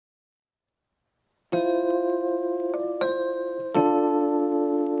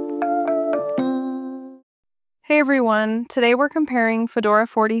everyone, today we're comparing Fedora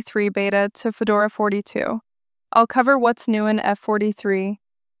 43 beta to Fedora 42. I'll cover what's new in F43,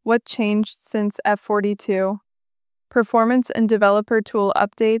 what changed since F42, performance and developer tool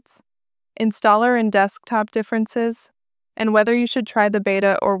updates, installer and desktop differences, and whether you should try the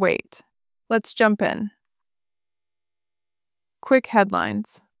beta or wait. Let's jump in. Quick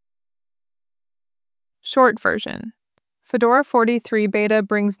headlines. Short version. Fedora 43 beta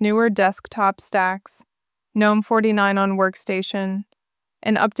brings newer desktop stacks, GNOME 49 on workstation,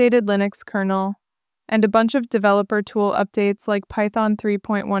 an updated Linux kernel, and a bunch of developer tool updates like Python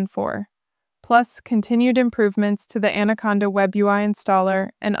 3.14, plus continued improvements to the Anaconda WebUI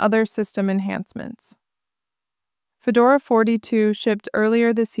installer and other system enhancements. Fedora 42 shipped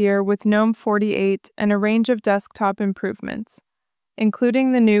earlier this year with GNOME 48 and a range of desktop improvements,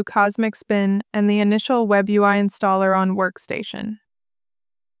 including the new Cosmic Spin and the initial WebUI installer on workstation.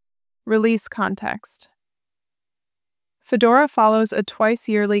 Release context. Fedora follows a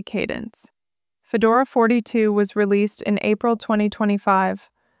twice-yearly cadence. Fedora 42 was released in April 2025,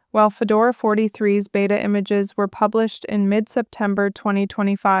 while Fedora 43's beta images were published in mid-September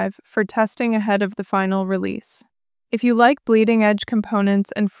 2025 for testing ahead of the final release. If you like bleeding-edge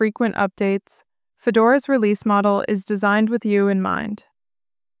components and frequent updates, Fedora's release model is designed with you in mind.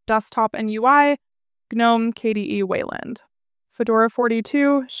 Desktop and UI, GNOME KDE Wayland. Fedora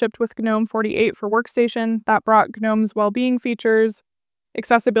 42 shipped with GNOME 48 for workstation that brought GNOME's well-being features,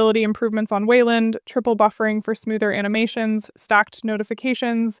 accessibility improvements on Wayland, triple buffering for smoother animations, stacked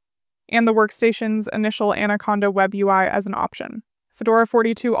notifications, and the workstation's initial Anaconda WebUI as an option. Fedora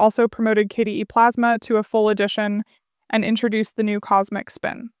 42 also promoted KDE Plasma to a full edition and introduced the new Cosmic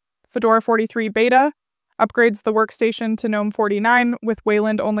Spin. Fedora 43 beta upgrades the workstation to GNOME 49 with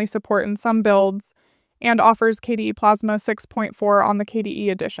Wayland-only support in some builds, and offers KDE Plasma 6.4 on the KDE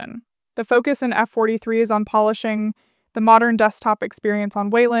edition. The focus in F43 is on polishing the modern desktop experience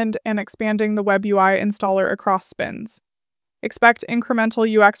on Wayland and expanding the WebUI installer across spins. Expect incremental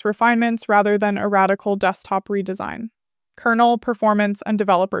UX refinements rather than a radical desktop redesign. Kernel, performance, and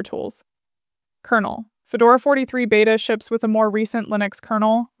developer tools. Kernel. Fedora 43 beta ships with a more recent Linux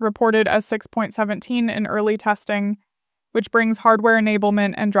kernel, reported as 6.17 in early testing, which brings hardware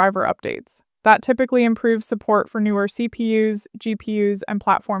enablement and driver updates. That typically improves support for newer CPUs, GPUs, and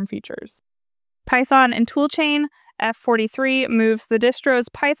platform features. Python and toolchain. F43 moves the distro's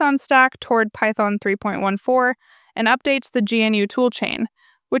Python stack toward Python 3.14 and updates the GNU toolchain,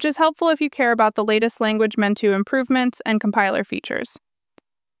 which is helpful if you care about the latest language Mentu improvements and compiler features.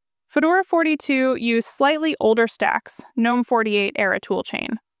 Fedora 42 used slightly older stacks, GNOME 48 era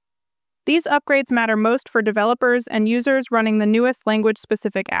toolchain. These upgrades matter most for developers and users running the newest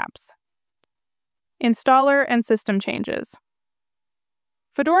language-specific apps. Installer and system changes.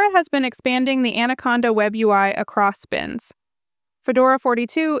 Fedora has been expanding the Anaconda WebUI across spins. Fedora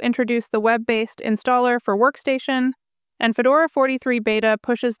 42 introduced the web-based installer for workstation, and Fedora 43 beta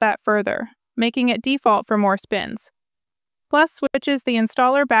pushes that further, making it default for more spins. Plus switches the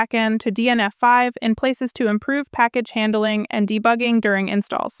installer backend to DNF5 in places to improve package handling and debugging during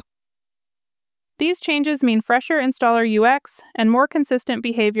installs. These changes mean fresher installer UX and more consistent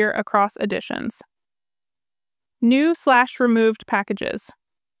behavior across editions. New/removed packages.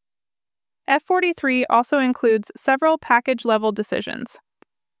 F43 also includes several package-level decisions.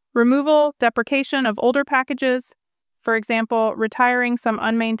 Removal, deprecation of older packages, for example, retiring some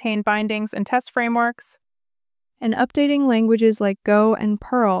unmaintained bindings and test frameworks, and updating languages like Go and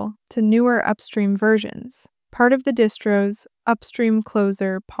Perl to newer upstream versions, part of the distro's upstream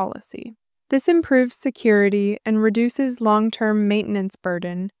closer policy. This improves security and reduces long-term maintenance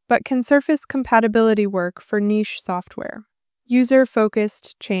burden, but can surface compatibility work for niche software.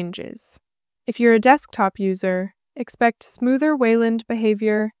 User-focused changes. If you're a desktop user, expect smoother Wayland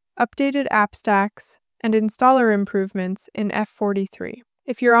behavior, updated app stacks, and installer improvements in F43.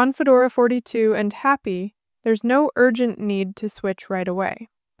 If you're on Fedora 42 and happy, there's no urgent need to switch right away.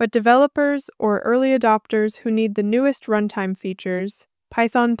 But developers or early adopters who need the newest runtime features,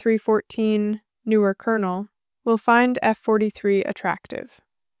 Python 3.14, newer kernel, will find F43 attractive.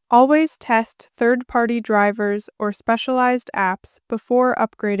 Always test third-party drivers or specialized apps before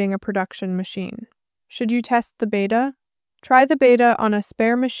upgrading a production machine. Should you test the beta? Try the beta on a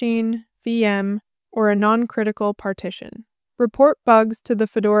spare machine, VM, or a non-critical partition. Report bugs to the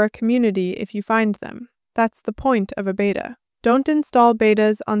Fedora community if you find them. That's the point of a beta. Don't install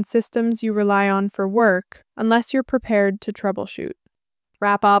betas on systems you rely on for work unless you're prepared to troubleshoot.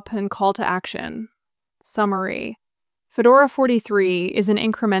 Wrap up and call to action. Summary. Fedora 43 is an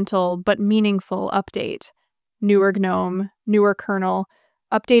incremental but meaningful update. Newer GNOME, newer kernel,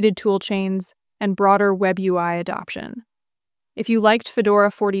 updated toolchains, and broader WebUI adoption. If you liked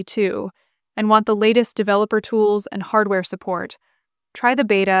Fedora 42 and want the latest developer tools and hardware support, try the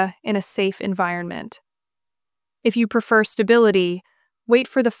beta in a safe environment. If you prefer stability, wait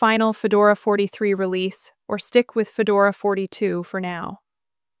for the final Fedora 43 release or stick with Fedora 42 for now.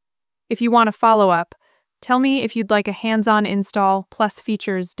 If you want a follow-up, tell me if you'd like a hands-on install plus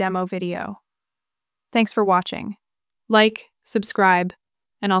features demo video. Thanks for watching. Like, subscribe,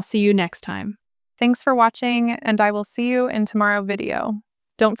 and I'll see you next time. Thanks for watching, and I will see you in tomorrow's video.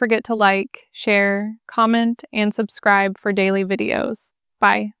 Don't forget to like, share, comment, and subscribe for daily videos.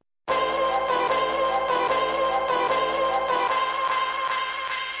 Bye.